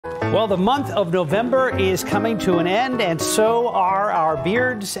Well, the month of November is coming to an end, and so are our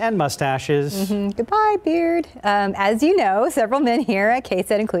beards and mustaches. Goodbye, beard. As you know, several men here at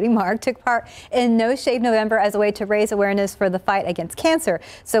KSAT, including Mark, took part in No Shave November as a way to raise awareness for the fight against cancer.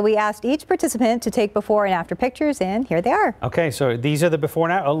 So we asked each participant to take before and after pictures, and here they are. Okay, so these are the before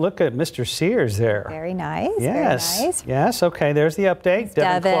and after. Oh, look at Mr. Sears there. Very nice. Yes. Very nice. Yes. Okay, there's the update.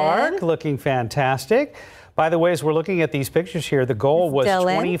 Devin Clark looking fantastic. By the way, as we're looking at these pictures here, the goal was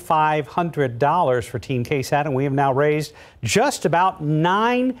 $2,500 for Team KSAT, and we have now raised just about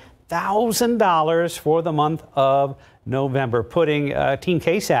 $9,000 for the month of November, putting Team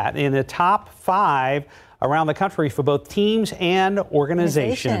KSAT in the top 5 around the country for both teams and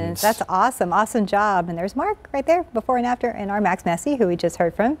organizations. That's awesome. Awesome job. And there's Mark right there, before and after, and our Max Messi, who we just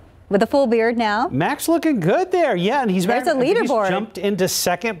heard from, with a full beard now. Max looking good there. Yeah, and he's There's a leaderboard. He's jumped into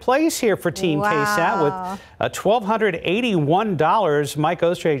second place here for Team KSAT with $1,281. Mike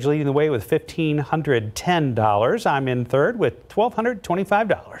Ostrage leading the way with $1,510. I'm in third with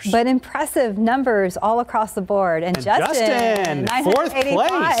 $1,225. But impressive numbers all across the board. And Justin, fourth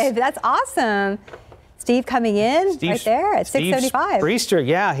place. That's awesome. Steve coming in right there at 675. Priester,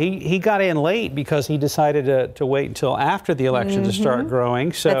 yeah, he got in late because he decided to wait until after the election to start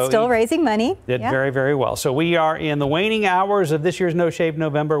growing. So but still raising money. Did very, very well. So we are in the waning hours of this year's No Shave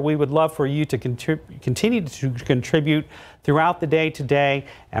November. We would love for you to continue to contribute throughout the day today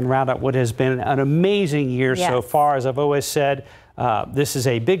and round up what has been an amazing year so far. As I've always said, this is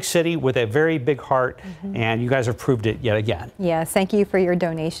a big city with a very big heart, and you guys have proved it yet again. Yes, thank you for your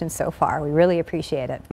donations so far. We really appreciate it.